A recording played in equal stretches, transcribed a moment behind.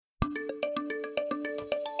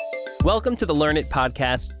Welcome to the Learn It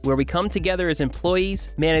podcast, where we come together as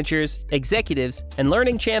employees, managers, executives, and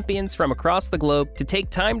learning champions from across the globe to take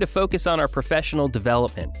time to focus on our professional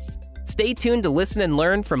development. Stay tuned to listen and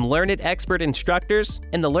learn from Learn It expert instructors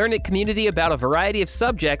and the Learn It community about a variety of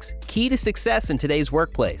subjects key to success in today's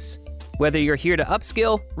workplace. Whether you're here to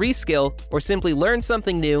upskill, reskill, or simply learn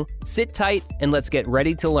something new, sit tight and let's get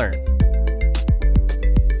ready to learn.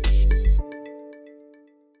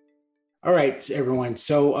 All right, everyone.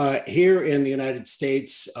 So here in the United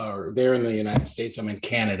States, or there in the United States, I'm in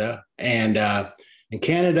Canada, and in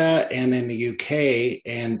Canada and in the UK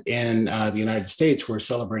and in the United States, we're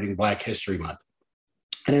celebrating Black History Month.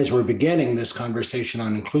 And as we're beginning this conversation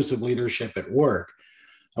on inclusive leadership at work,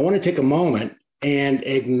 I want to take a moment and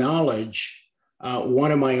acknowledge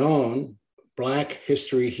one of my own Black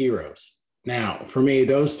history heroes. Now, for me,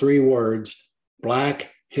 those three words,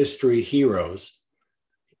 Black history heroes,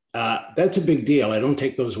 that's a big deal. I don't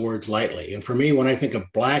take those words lightly. And for me, when I think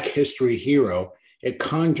of Black history hero, it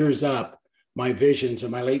conjures up my visions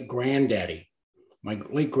of my late granddaddy. My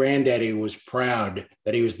late granddaddy was proud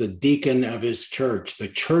that he was the deacon of his church, the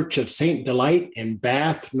Church of St. Delight in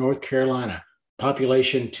Bath, North Carolina,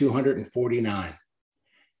 population 249.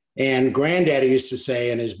 And granddaddy used to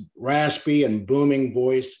say in his raspy and booming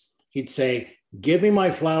voice, he'd say, "Give me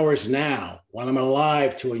my flowers now while I'm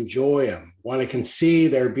alive to enjoy them, while I can see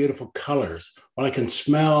their beautiful colors, while I can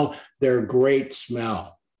smell their great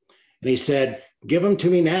smell." And he said, "Give them to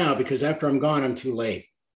me now because after I'm gone, I'm too late."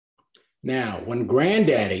 Now, when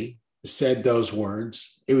granddaddy said those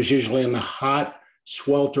words, it was usually in the hot,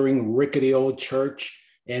 sweltering, rickety old church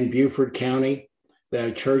in Beaufort County,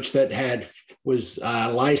 the church that was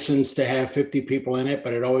licensed to have 50 people in it,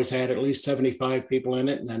 but it always had at least 75 people in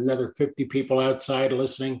it and another 50 people outside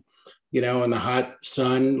listening, in the hot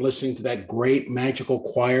sun, listening to that great magical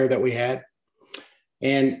choir that we had.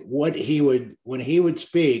 And when he would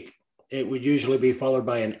speak, it would usually be followed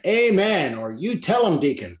by an amen or "you tell him,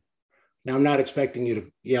 deacon." Now, I'm not expecting you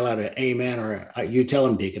to yell out an amen or "you tell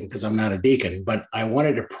him, deacon," because I'm not a deacon, but I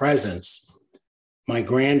wanted to presence my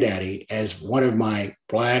granddaddy as one of my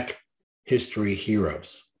Black history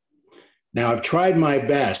heroes. Now, I've tried my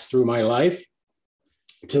best through my life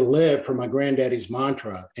to live for my granddaddy's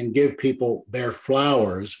mantra and give people their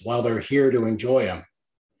flowers while they're here to enjoy them.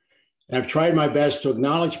 And I've tried my best to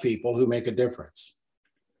acknowledge people who make a difference.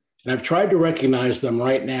 And I've tried to recognize them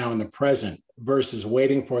right now in the present versus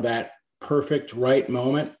waiting for that perfect right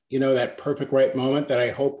moment, that perfect right moment that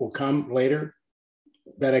I hope will come later,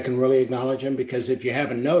 that I can really acknowledge him, because if you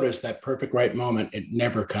haven't noticed, that perfect right moment, it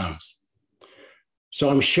never comes. So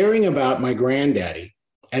I'm sharing about my granddaddy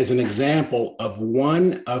as an example of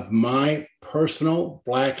one of my personal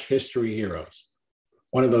Black history heroes,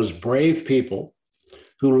 one of those brave people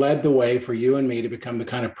who led the way for you and me to become the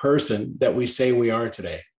kind of person that we say we are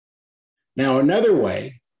today. Now, another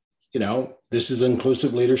way, this is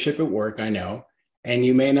inclusive leadership at work, I know, and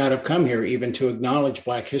you may not have come here even to acknowledge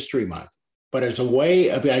Black History Month, but as a way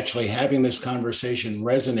of actually having this conversation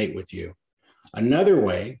resonate with you. Another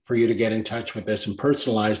way for you to get in touch with this and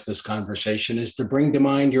personalize this conversation is to bring to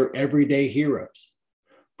mind your everyday heroes.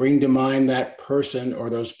 Bring to mind that person or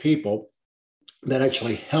those people that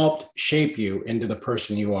actually helped shape you into the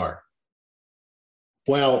person you are.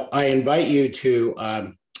 Well, I invite you to,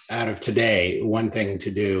 out of today, one thing to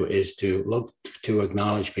do is to look to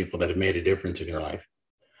acknowledge people that have made a difference in your life.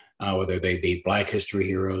 Whether they be Black history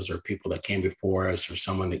heroes or people that came before us or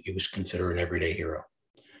someone that you consider an everyday hero.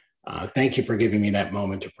 Thank you for giving me that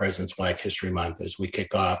moment to presence Black History Month as we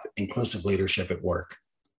kick off inclusive leadership at work.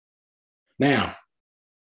 Now,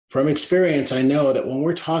 from experience, I know that when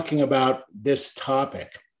we're talking about this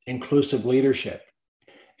topic, inclusive leadership,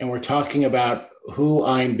 and we're talking about who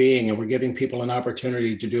I'm being, and we're giving people an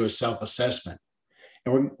opportunity to do a self-assessment,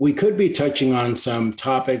 and we could be touching on some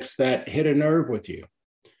topics that hit a nerve with you.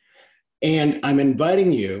 And I'm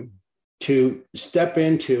inviting you to step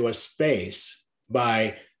into a space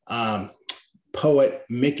by poet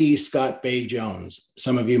Mickey Scott Bay Jones.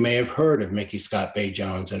 Some of you may have heard of Mickey Scott Bay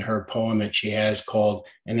Jones and her poem that she has called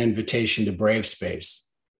An Invitation to Brave Space.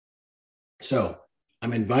 So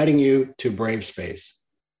I'm inviting you to Brave Space.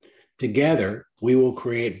 Together, we will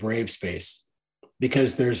create Brave Space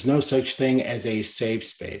because there's no such thing as a safe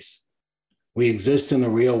space. We exist in the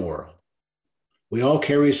real world. We all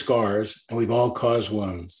carry scars and we've all caused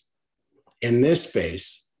wounds. In this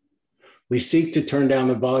space, we seek to turn down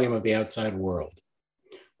the volume of the outside world.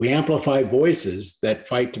 We amplify voices that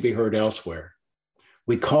fight to be heard elsewhere.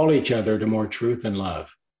 We call each other to more truth and love.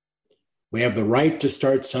 We have the right to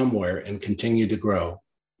start somewhere and continue to grow.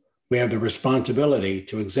 We have the responsibility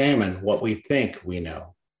to examine what we think we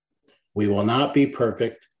know. We will not be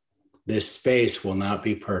perfect. This space will not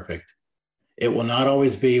be perfect. It will not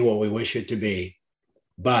always be what we wish it to be,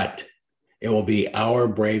 but it will be our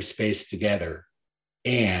brave space together,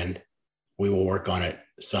 and we will work on it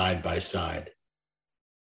side by side.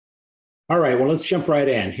 All right, well, let's jump right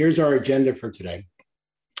in. Here's our agenda for today.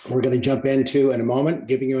 We're going to jump into, in a moment,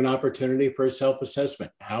 giving you an opportunity for a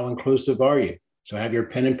self-assessment. How inclusive are you? So have your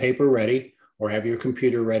pen and paper ready, or have your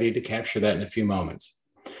computer ready to capture that in a few moments.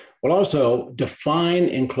 We'll also define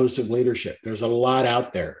inclusive leadership. There's a lot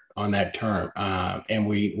out there on that term, and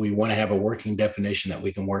we want to have a working definition that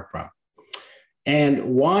we can work from.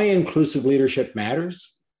 And why inclusive leadership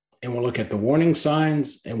matters. And we'll look at the warning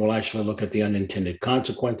signs, and we'll actually look at the unintended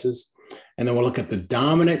consequences. And then we'll look at the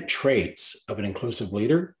dominant traits of an inclusive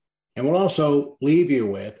leader. And we'll also leave you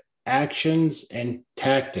with actions and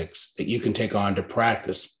tactics that you can take on to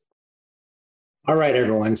practice. All right,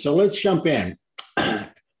 everyone. So let's jump in.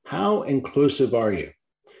 How inclusive are you?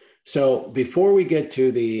 So before we get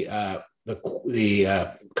to the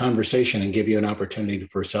conversation and give you an opportunity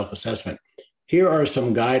for self-assessment, here are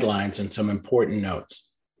some guidelines and some important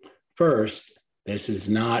notes. First, this is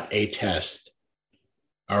not a test.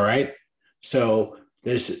 All right. So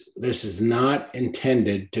this is not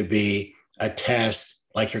intended to be a test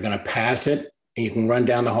like you're going to pass it and you can run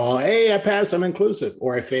down the hall. Hey, I passed, I'm inclusive,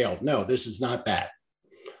 or I failed. No, this is not that.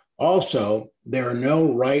 Also, there are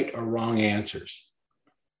no right or wrong answers.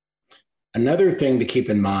 Another thing to keep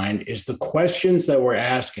in mind is the questions that we're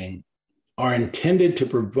asking are intended to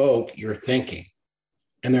provoke your thinking,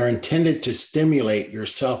 and they're intended to stimulate your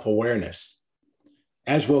self-awareness.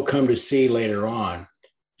 As we'll come to see later on,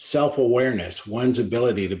 self-awareness, one's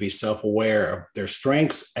ability to be self-aware of their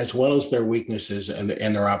strengths as well as their weaknesses and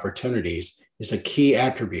their opportunities, is a key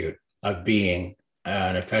attribute of being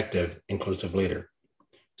an effective inclusive leader.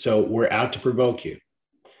 So we're out to provoke you.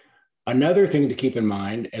 Another thing to keep in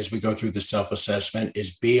mind as we go through the self-assessment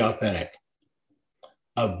is be authentic.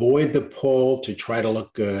 Avoid the pull to try to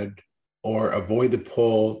look good, or avoid the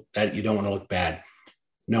pull that you don't want to look bad.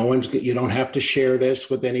 You don't have to share this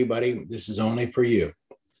with anybody. This is only for you.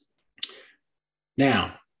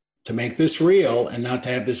 Now, to make this real and not to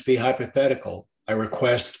have this be hypothetical, I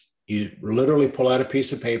request you literally pull out a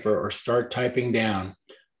piece of paper or start typing down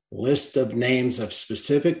list of names of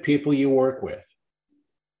specific people you work with.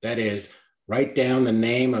 That is, write down the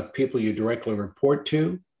name of people you directly report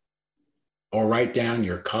to, or write down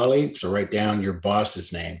your colleagues, or write down your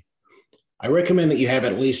boss's name. I recommend that you have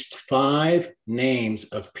at least 5 names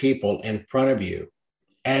of people in front of you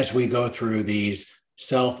as we go through these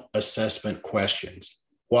self-assessment questions.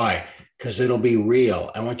 Why? Because it'll be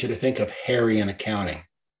real. I want you to think of Harry in accounting.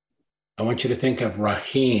 I want you to think of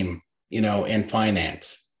Raheem, in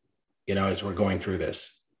finance, as we're going through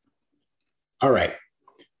this. All right.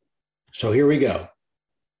 So here we go.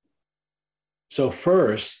 So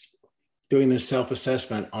first, doing this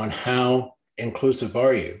self-assessment on how inclusive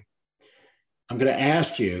are you, I'm going to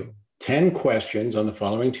ask you 10 questions on the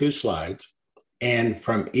following 2 slides. And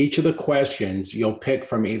from each of the questions, you'll pick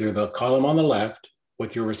from either the column on the left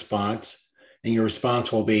with your response, and your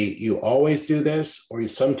response will be, you always do this, or you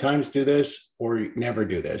sometimes do this, or you never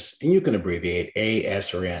do this. And you can abbreviate A,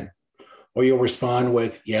 S, or N. Or you'll respond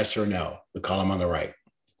with yes or no, the column on the right.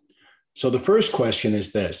 So the first question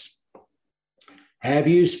is this: have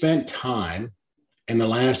you spent time in the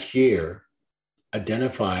last year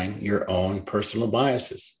identifying your own personal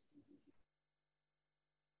biases?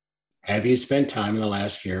 Have you spent time in the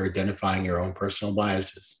last year identifying your own personal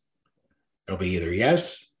biases? It'll be either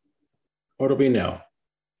yes or it'll be no.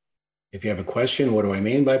 If you have a question, what do I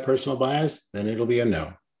mean by personal bias? Then it'll be a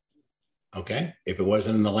no. Okay. If it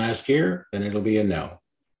wasn't in the last year, then it'll be a no.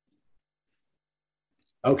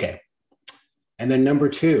 Okay. And then number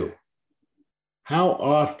 2, how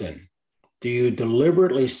often do you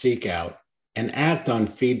deliberately seek out and act on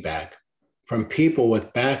feedback from people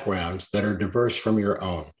with backgrounds that are diverse from your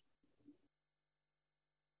own?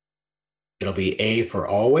 It'll be A for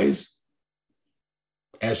always,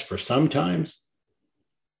 S for sometimes,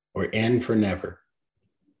 or N for never.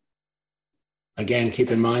 Again, keep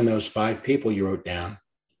in mind those 5 people you wrote down.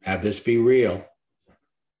 Have this be real.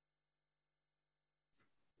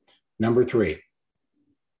 Number 3,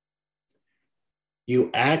 you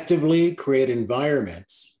actively create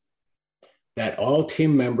environments that all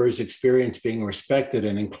team members experience being respected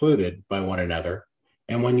and included by one another.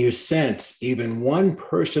 And when you sense even one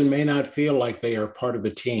person may not feel like they are part of the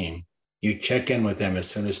team, you check in with them as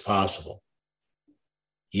soon as possible.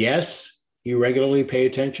 Yes, you regularly pay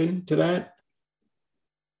attention to that.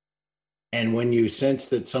 And when you sense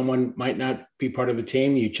that someone might not be part of the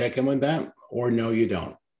team, you check in with them, or no, you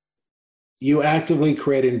don't. you actively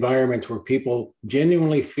create environments where people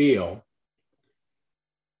genuinely feel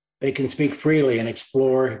they can speak freely and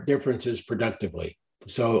explore differences productively.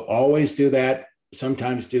 So always do that,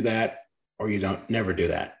 sometimes do that, or you don't never do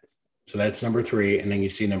that. So that's number 3. And then you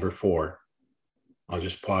see number 4. I'll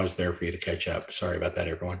just pause there for you to catch up. Sorry about that,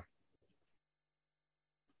 everyone.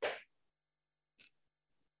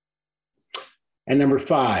 And number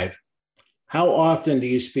 5, how often do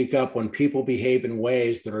you speak up when people behave in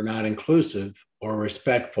ways that are not inclusive or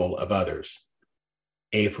respectful of others?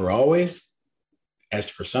 A for always, S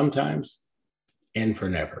for sometimes, N for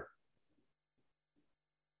never.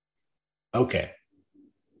 Okay.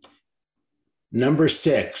 Number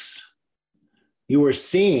 6, you are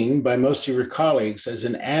seen by most of your colleagues as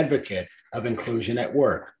an advocate of inclusion at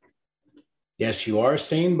work. Yes, you are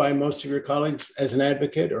seen by most of your colleagues as an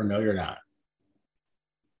advocate, or no, you're not.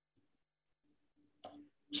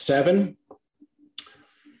 7,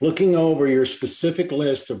 looking over your specific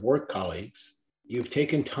list of work colleagues, you've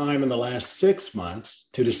taken time in the last 6 months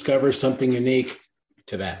to discover something unique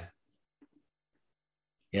to them.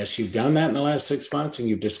 Yes, you've done that in the last 6 months and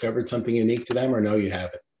you've discovered something unique to them, or no, you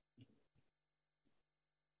haven't.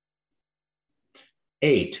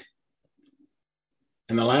 8,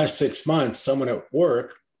 in the last 6 months, someone at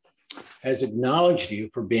work has acknowledged you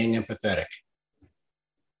for being empathetic.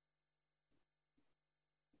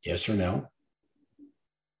 Yes or no?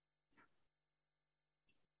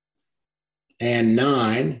 And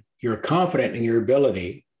 9, you're confident in your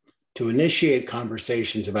ability to initiate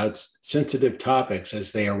conversations about sensitive topics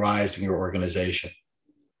as they arise in your organization.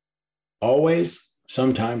 Always,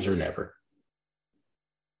 sometimes, or never.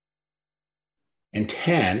 And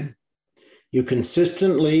 10, you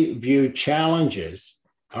consistently view challenges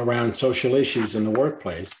around social issues in the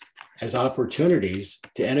workplace as opportunities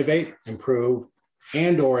to innovate, improve,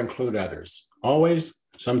 and/or include others. Always,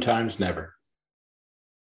 sometimes, never.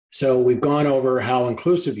 So we've gone over how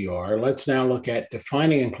inclusive you are. Let's now look at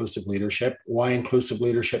defining inclusive leadership, why inclusive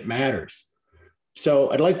leadership matters.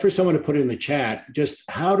 So I'd like for someone to put in the chat, just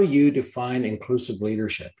how do you define inclusive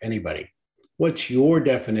leadership? Anybody? What's your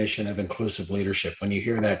definition of inclusive leadership when you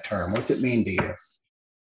hear that term? What's it mean to you?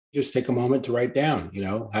 Just take a moment to write down,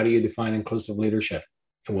 how do you define inclusive leadership?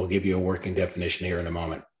 And we'll give you a working definition here in a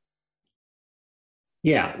moment.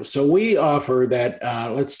 Yeah, so we offer that,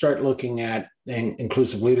 let's start looking at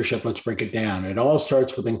inclusive leadership. Let's break it down. It all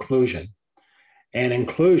starts with inclusion. And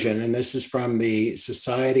inclusion, and this is from the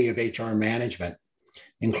Society of HR Management,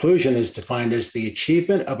 inclusion is defined as the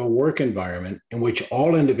achievement of a work environment in which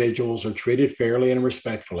all individuals are treated fairly and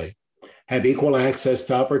respectfully, have equal access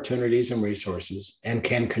to opportunities and resources, and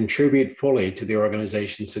can contribute fully to the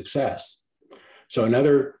organization's success. So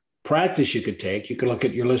another practice you could look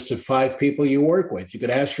at your list of 5 people you work with. You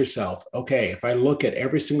could ask yourself, okay, if I look at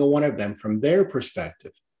every single one of them from their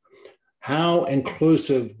perspective, how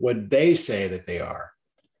inclusive would they say that they are?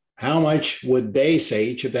 How much would they say,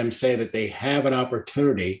 each of them say that they have an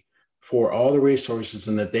opportunity for all the resources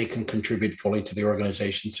and that they can contribute fully to the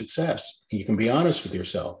organization's success? You can be honest with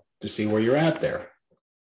yourself to see where you're at there.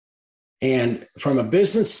 And from a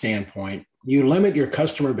business standpoint, you limit your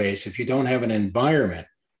customer base if you don't have an environment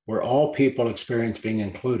where all people experience being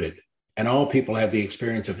included and all people have the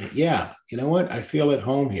experience of, yeah, you know what, I feel at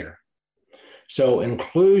home here. So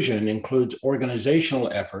inclusion includes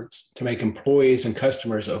organizational efforts to make employees and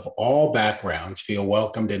customers of all backgrounds feel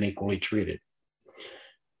welcomed and equally treated.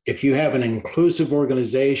 If you have an inclusive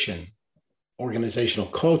organizational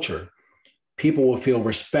culture, people will feel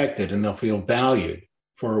respected and they'll feel valued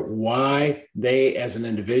for why they as an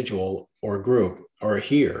individual or group are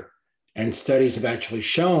here. And studies have actually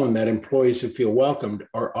shown that employees who feel welcomed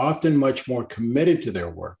are often much more committed to their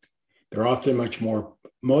work. They're often much more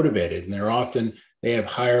motivated, and they have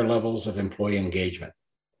higher levels of employee engagement.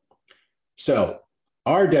 So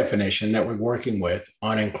our definition that we're working with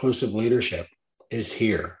on inclusive leadership is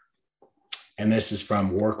here. And this is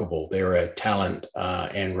from Workable. They're a talent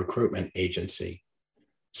and recruitment agency.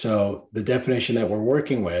 So the definition that we're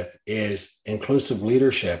working with is inclusive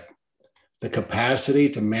leadership, the capacity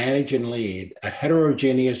to manage and lead a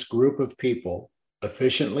heterogeneous group of people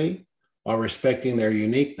efficiently while respecting their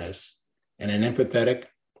uniqueness in an empathetic,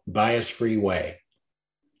 bias-free way.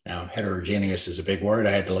 Now, heterogeneous is a big word.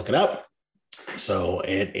 I had to look it up. So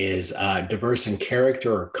it is diverse in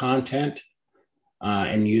character or content.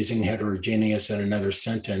 And using heterogeneous in another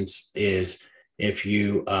sentence is if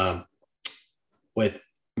you, with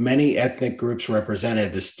many ethnic groups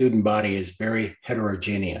represented, the student body is very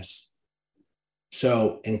heterogeneous.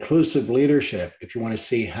 So inclusive leadership, if you want to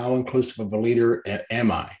see how inclusive of a leader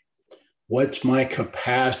am I, what's my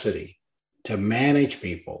capacity to manage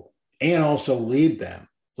people and also lead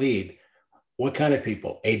what kind of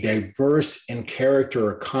people? A diverse in character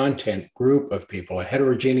or content group of people, a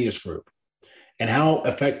heterogeneous group. And how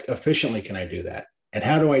efficiently can I do that? And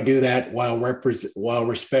how do I do that while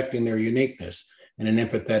respecting their uniqueness in an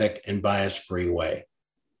empathetic and bias-free way?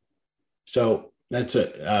 So that's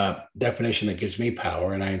a definition that gives me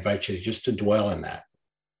power, and I invite you just to dwell in that.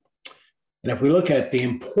 And if we look at the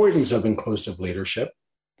importance of inclusive leadership,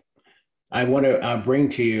 I want to bring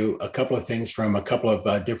to you a couple of things from a couple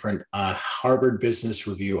of different Harvard Business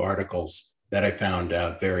Review articles that I found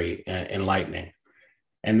very enlightening.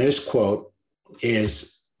 And this quote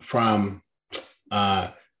is from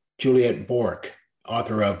Juliet Bork,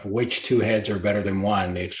 author of Which Two Heads Are Better Than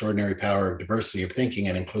One? The Extraordinary Power of Diversity of Thinking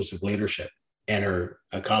and Inclusive Leadership, and her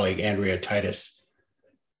colleague, Andrea Titus.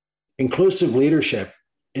 Inclusive leadership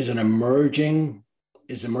is emerging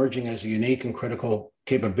as a unique and critical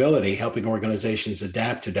capability, helping organizations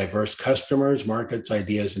adapt to diverse customers, markets,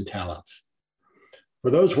 ideas, and talents. For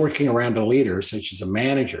those working around a leader, such as a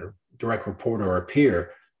manager, direct report, or a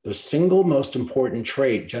peer, the single most important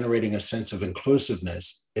trait generating a sense of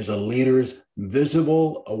inclusiveness is a leader's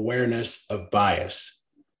visible awareness of bias.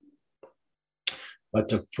 But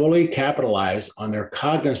to fully capitalize on their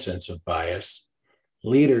cognizance of bias,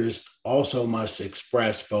 leaders also must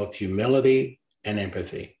express both humility and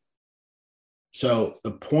empathy. So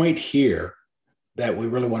the point here that we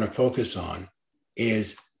really want to focus on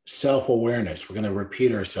is self-awareness. We're going to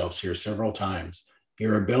repeat ourselves here several times.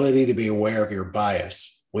 Your ability to be aware of your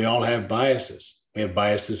bias. We all have biases. We have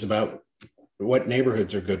biases about what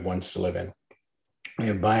neighborhoods are good ones to live in. We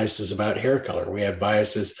have biases about hair color. We have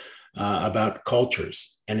biases about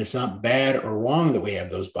cultures. And it's not bad or wrong that we have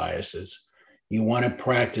those biases. You want to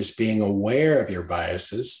practice being aware of your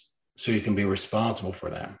biases so you can be responsible for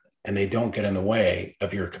them, and they don't get in the way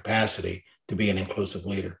of your capacity to be an inclusive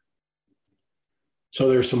leader. So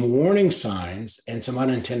there's some warning signs and some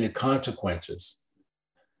unintended consequences.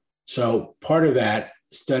 So part of that,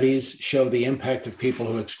 studies show the impact of people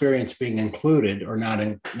who experience being included or not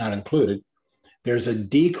included. There's a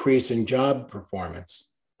decrease in job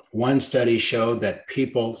performance. One study showed that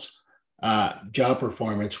people's job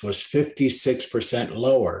performance was 56%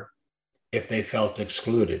 lower if they felt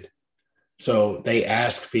excluded. So they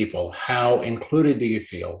asked people, how included do you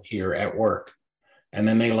feel here at work? And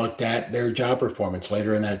then they looked at their job performance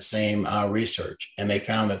later in that same research. And they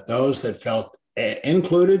found that those that felt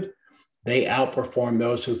included, they outperformed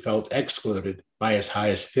those who felt excluded by as high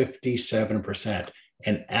as 57%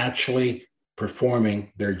 in actually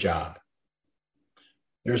performing their job.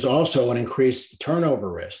 There's also an increased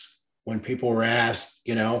turnover risk. When people were asked,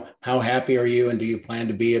 how happy are you and do you plan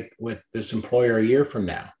to be with this employer a year from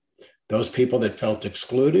now? Those people that felt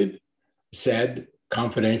excluded said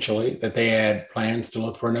confidentially that they had plans to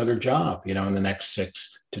look for another job, in the next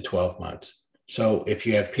 6 to 12 months. So if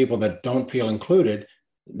you have people that don't feel included,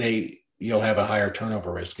 you'll have a higher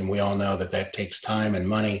turnover risk. And we all know that takes time and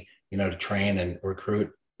money, to train and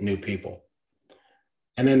recruit new people.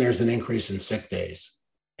 And then there's an increase in sick days.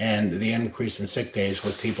 And the increase in sick days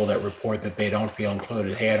with people that report that they don't feel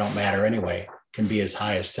included, hey, I don't matter anyway, can be as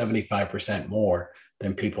high as 75% more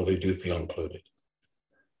than people who do feel included.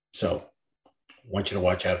 So I want you to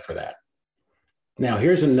watch out for that. Now,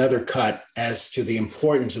 here's another cut as to the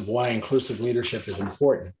importance of why inclusive leadership is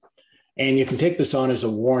important. And you can take this on as a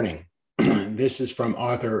warning. This is from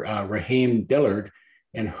author Raheem Dillard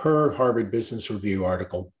in her Harvard Business Review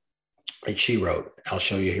article that she wrote. I'll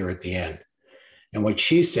show you here at the end. And what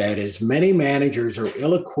she said is many managers are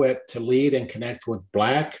ill-equipped to lead and connect with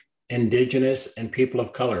Black, Indigenous, and people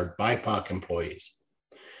of color, BIPOC employees.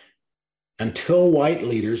 Until white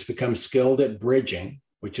leaders become skilled at bridging,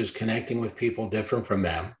 which is connecting with people different from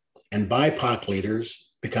them, and BIPOC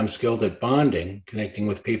leaders become skilled at bonding, connecting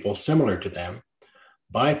with people similar to them,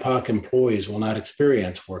 BIPOC employees will not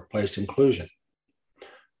experience workplace inclusion.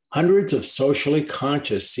 Hundreds of socially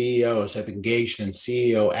conscious CEOs have engaged in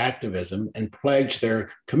CEO activism and pledged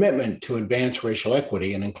their commitment to advance racial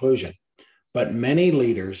equity and inclusion. But many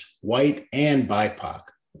leaders, white and BIPOC,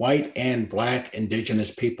 white and Black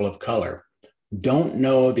Indigenous people of color, don't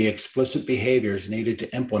know the explicit behaviors needed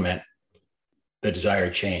to implement the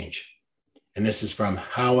desired change. And this is from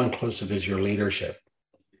How Inclusive is Your Leadership?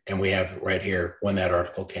 And we have right here when that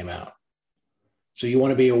article came out. So you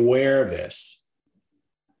want to be aware of this.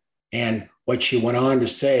 And what she went on to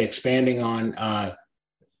say, expanding on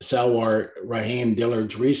Salwar Raheem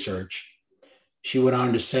Dillard's research, she went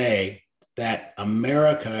on to say that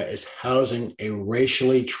America is housing a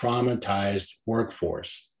racially traumatized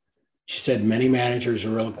workforce. She said many managers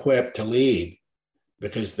are ill-equipped to lead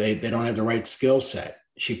because they don't have the right skill set.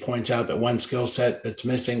 she points out that one skill set that's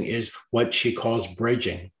missing is what she calls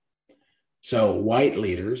bridging. So white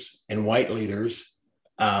leaders, white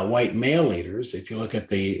male leaders, if you look at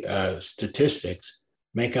the statistics,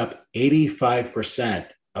 make up 85%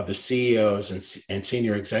 of the CEOs and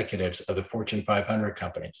senior executives of the Fortune 500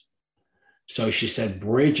 companies. So she said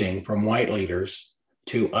bridging from white leaders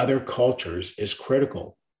to other cultures is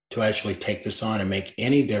critical to actually take this on and make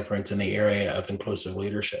any difference in the area of inclusive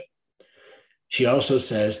leadership. She also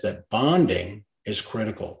says that bonding is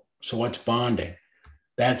critical. So what's bonding?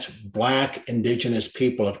 That's Black, Indigenous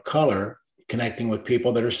people of color connecting with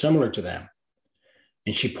people that are similar to them.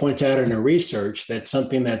 And she points out in her research that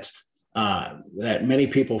something that many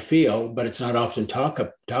people feel, but it's not often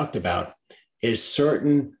talked about, is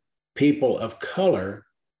certain people of color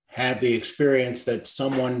have the experience that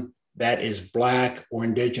someone that is Black or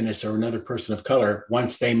Indigenous or another person of color,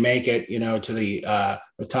 once they make it, to the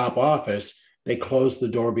top office, they close the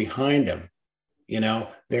door behind them.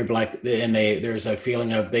 They're like, and there's a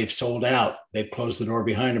feeling of they've sold out. They've closed the door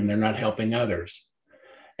behind them. They're not helping others.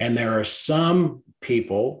 And there are some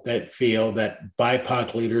people that feel that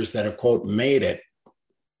BIPOC leaders that have, quote, made it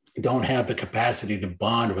don't have the capacity to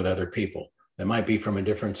bond with other people that might be from a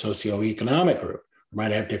different socioeconomic group,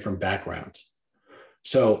 might have different backgrounds.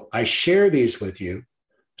 So I share these with you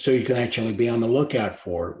so you can actually be on the lookout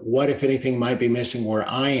for what, if anything, might be missing where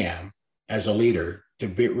I am as a leader to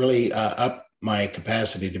be really up my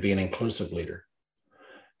capacity to be an inclusive leader.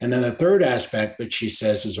 And then the third aspect that she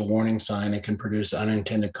says is a warning sign and can produce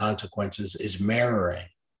unintended consequences is mirroring.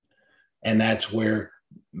 And that's where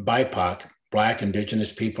BIPOC, Black,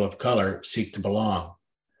 Indigenous people of color, seek to belong.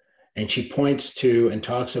 And she points to and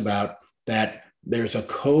talks about that there's a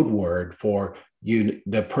code word for you,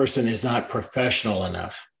 the person is not professional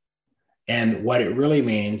enough. And what it really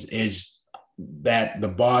means is that the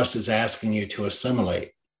boss is asking you to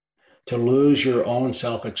assimilate, to lose your own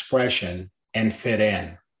self-expression and fit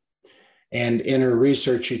in. And in her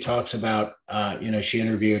research, she talks about, she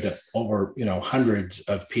interviewed over, hundreds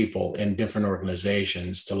of people in different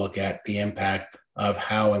organizations to look at the impact of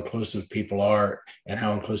how inclusive people are and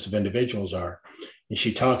how inclusive individuals are. And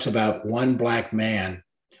she talks about one Black man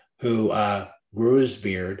who grew his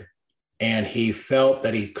beard, and he felt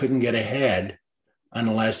that he couldn't get ahead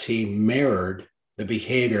unless he mirrored the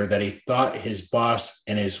behavior that he thought his boss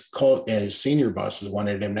and his senior bosses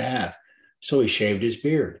wanted him to have. So he shaved his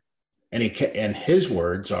beard. And and his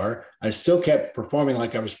words are, I still kept performing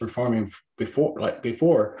like I was performing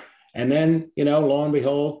before. And then, lo and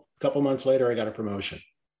behold, a couple months later, I got a promotion.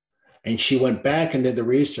 And she went back and did the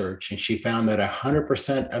research, and she found that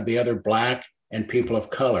 100% of the other Black and people of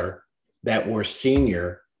color that were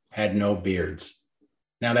senior had no beards.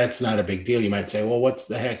 Now, that's not a big deal. You might say, well, what's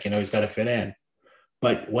the heck? He's got to fit in.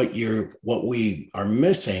 But what we are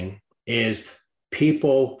missing is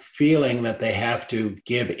people feeling that they have to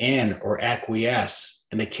give in or acquiesce,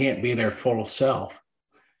 and they can't be their full self.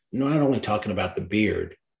 Not only talking about the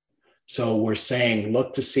beard. So we're saying,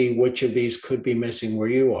 look to see which of these could be missing where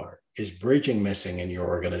you are. Is bridging missing in your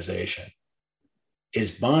organization?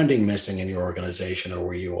 Is bonding missing in your organization or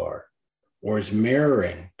where you are? Or is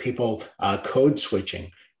mirroring, people code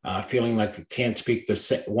switching, feeling like they can't speak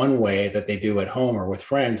the one way that they do at home or with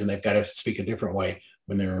friends, and they've got to speak a different way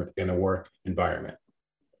when they're in a work environment.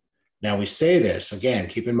 Now we say this, again,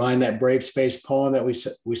 keep in mind that Brave Space poem that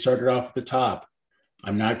we started off at the top.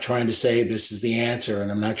 I'm not trying to say this is the answer,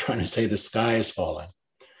 and I'm not trying to say the sky is falling.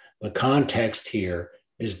 The context here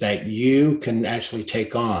is that you can actually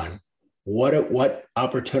take on what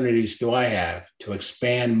opportunities do I have to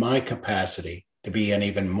expand my capacity to be an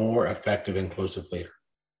even more effective, inclusive leader.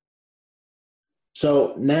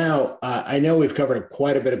 So now I know we've covered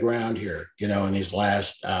quite a bit of ground here, in these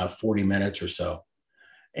last 40 minutes or so.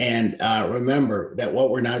 And remember that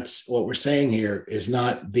what we're saying here is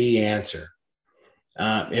not the answer.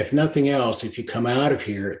 If nothing else, if you come out of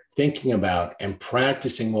here thinking about and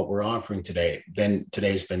practicing what we're offering today, then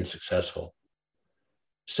today's been successful.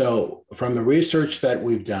 So from the research that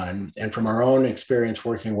we've done and from our own experience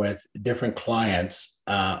working with different clients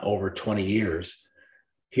over 20 years,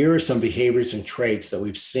 here are some behaviors and traits that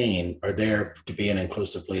we've seen are there to be an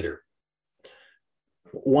inclusive leader.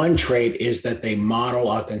 One trait is that they model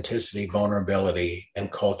authenticity, vulnerability, and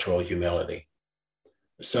cultural humility.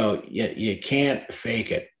 So you can't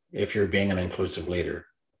fake it if you're being an inclusive leader.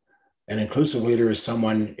 An inclusive leader is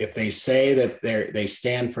someone, if they say that they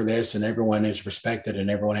stand for this and everyone is respected and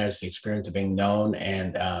everyone has the experience of being known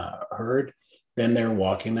and heard, then they're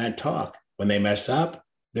walking that talk. When they mess up,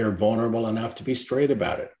 they're vulnerable enough to be straight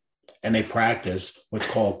about it. And they practice what's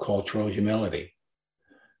called cultural humility.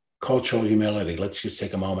 cultural humility. Let's just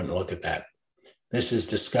take a moment and look at that. This is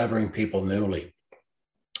discovering people newly.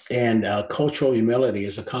 And cultural humility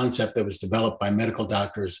is a concept that was developed by medical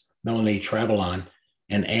doctors Melanie Travelon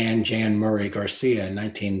and Anne Jan Murray Garcia in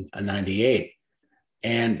 1998.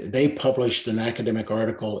 And they published an academic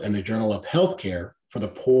article in the Journal of Healthcare for the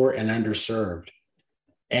Poor and Underserved.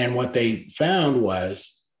 And what they found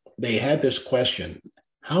was they had this question: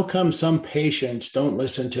 how come some patients don't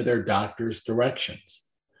listen to their doctor's directions?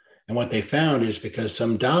 And what they found is because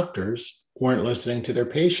some doctors weren't listening to their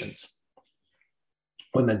patients.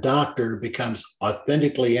 When the doctor becomes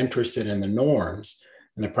authentically interested in the norms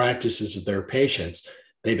and the practices of their patients,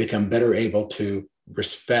 they become better able to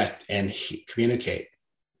respect and communicate.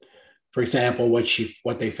 For example,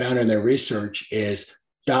 what they found in their research is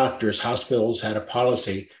hospitals had a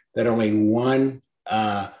policy that only one,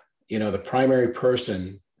 the primary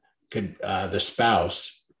person could, the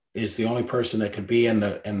spouse is the only person that could be in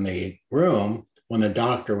the room when the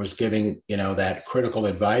doctor was giving, that critical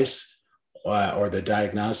advice or the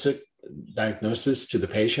diagnosis to the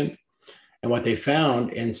patient. And what they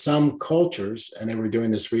found in some cultures, and they were doing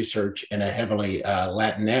this research in a heavily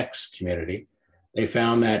Latinx community, they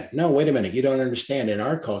found that, no, wait a minute, you don't understand. In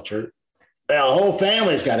our culture, the whole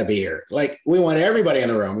family's got to be here. Like, we want everybody in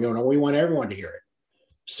the room. We want everyone to hear it.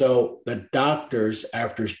 So the doctors,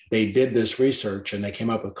 after they did this research and they came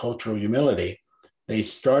up with cultural humility, they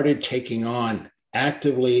started taking on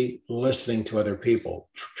actively listening to other people,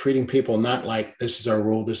 treating people not like this is our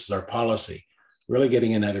rule, this is our policy, really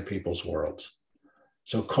getting in other people's worlds.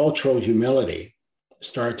 So cultural humility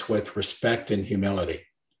starts with respect and humility.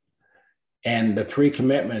 And the three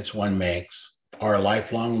commitments one makes are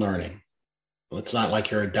lifelong learning. Well, it's not like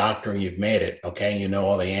you're a doctor and you've made it, okay? You know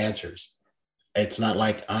all the answers. It's not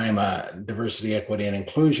like I'm a diversity, equity, and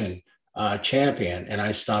inclusion champion and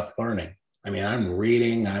I stopped learning. I mean, I'm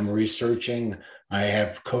reading, I'm researching. I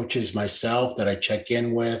have coaches myself that I check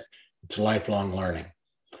in with. It's lifelong learning.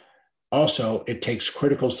 Also, it takes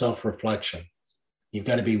critical self-reflection. You've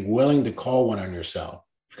got to be willing to call one on yourself.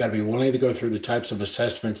 You've got to be willing to go through the types of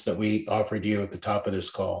assessments that we offered you at the top of this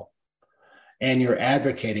call. And you're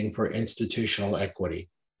advocating for institutional equity.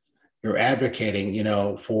 You're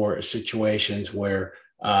advocating, for situations where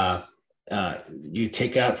you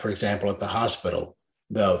take out, for example, at the hospital,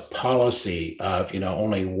 the policy of,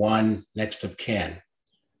 only one next of kin,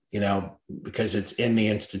 because it's in the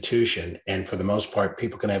institution. And for the most part,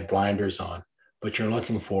 people can have blinders on, but you're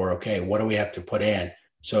looking for, okay, what do we have to put in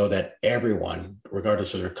so that everyone,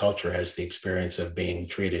 regardless of their culture, has the experience of being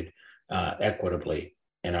treated equitably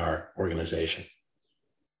in our organization.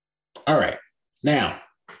 All right. Now,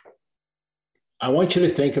 I want you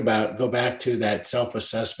to go back to that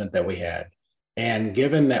self-assessment that we had. And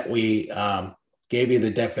given that we gave you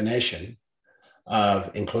the definition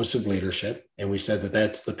of inclusive leadership, and we said that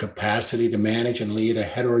that's the capacity to manage and lead a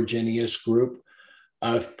heterogeneous group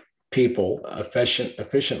of people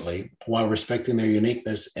efficiently while respecting their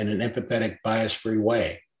uniqueness in an empathetic, bias-free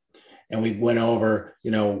way. And we went over,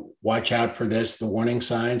 watch out for this, the warning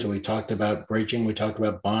signs, and we talked about bridging, we talked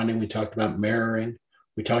about bonding, we talked about mirroring,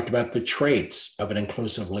 we talked about the traits of an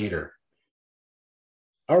inclusive leader.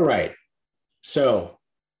 All right, so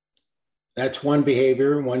that's one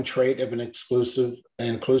behavior, one trait of an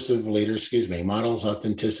inclusive leader, models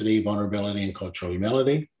authenticity, vulnerability, and cultural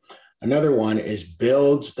humility. Another one is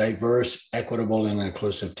builds diverse, equitable, and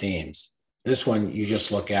inclusive teams. This one, you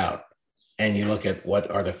just look out and you look at what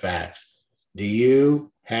are the facts. Do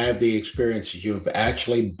you have the experience that you have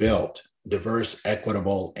actually built diverse,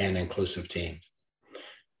 equitable, and inclusive teams?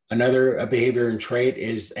 Another behavior and trait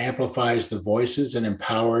is amplifies the voices and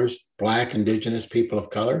empowers Black, Indigenous, people of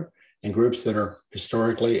color, and groups that are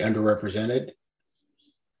historically underrepresented.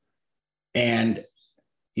 And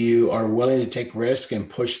you are willing to take risk and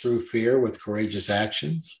push through fear with courageous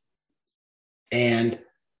actions. And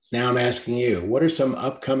now I'm asking you, what are some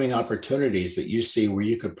upcoming opportunities that you see where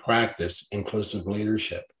you could practice inclusive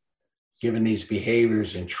leadership? Given these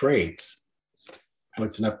behaviors and traits,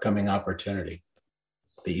 what's an upcoming opportunity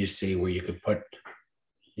that you see where you could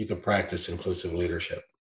practice inclusive leadership?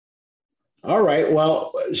 All right,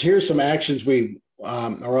 well, here's some actions we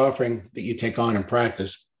are offering that you take on and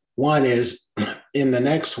practice. One is, in the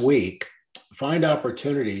next week, find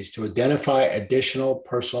opportunities to identify additional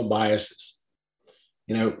personal biases.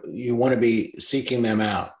 You want to be seeking them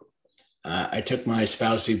out. I took my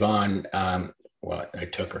spouse, Yvonne, I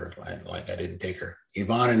took her, I didn't take her.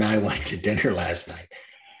 Yvonne and I went to dinner last night.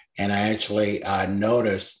 And I actually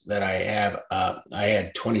noticed that I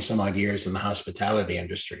had 20 some odd years in the hospitality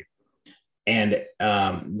industry. And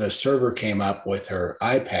the server came up with her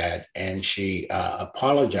iPad and she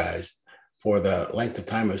apologized for the length of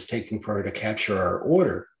time it was taking for her to capture our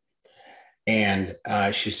order. And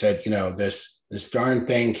she said, this darn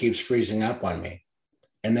thing keeps freezing up on me.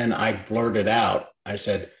 And then I blurted out, I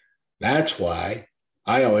said, that's why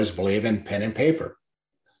I always believe in pen and paper.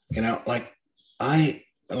 They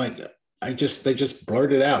just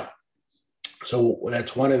blurted out. So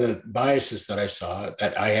that's one of the biases that I saw,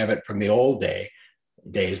 that I have it from the old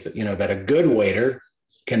days that, that a good waiter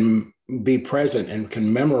can be present and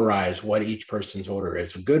can memorize what each person's order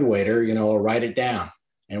is. A good waiter, will write it down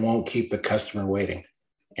and won't keep the customer waiting.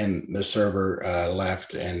 And the server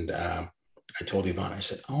left, and I told Yvonne, I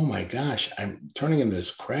said, oh my gosh, I'm turning into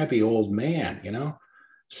this crabby old man,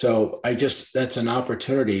 So that's an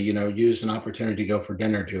opportunity, use an opportunity to go for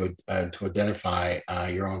dinner to identify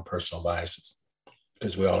your own personal biases,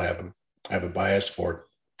 because we all have them. I have a bias for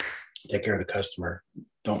take care of the customer.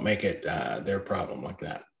 Don't make it their problem like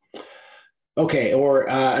that. Okay, or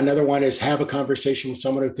another one is have a conversation with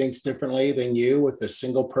someone who thinks differently than you with the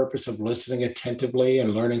single purpose of listening attentively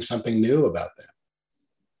and learning something new about them.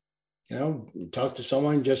 Talk to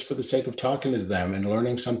someone just for the sake of talking to them and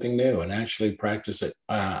learning something new, and actually practice it,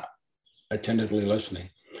 attentively listening.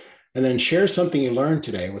 And then share something you learned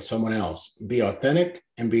today with someone else. Be authentic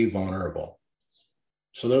and be vulnerable.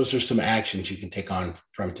 So those are some actions you can take on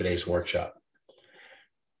from today's workshop.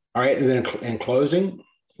 All right, and then in closing,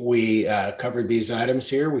 we covered these items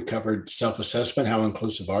here. We covered self-assessment. How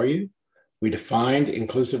inclusive are you? We defined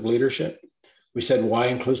inclusive leadership. We said why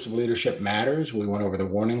inclusive leadership matters. We went over the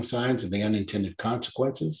warning signs and the unintended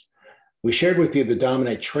consequences. We shared with you the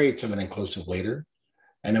dominant traits of an inclusive leader.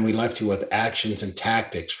 And then we left you with actions and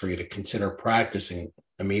tactics for you to consider practicing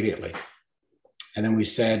immediately. And then we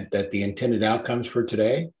said that the intended outcomes for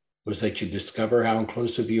today was that you discover how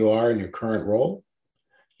inclusive you are in your current role.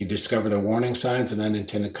 You discover the warning signs and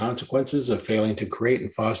unintended consequences of failing to create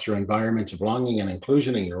and foster environments of belonging and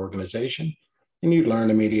inclusion in your organization. And you'd learn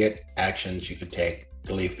immediate actions you could take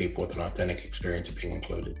to leave people with an authentic experience of being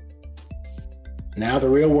included. Now the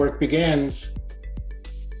real work begins.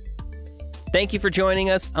 Thank you for joining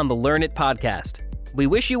us on the Learn It podcast. We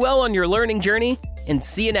wish you well on your learning journey and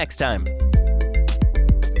see you next time.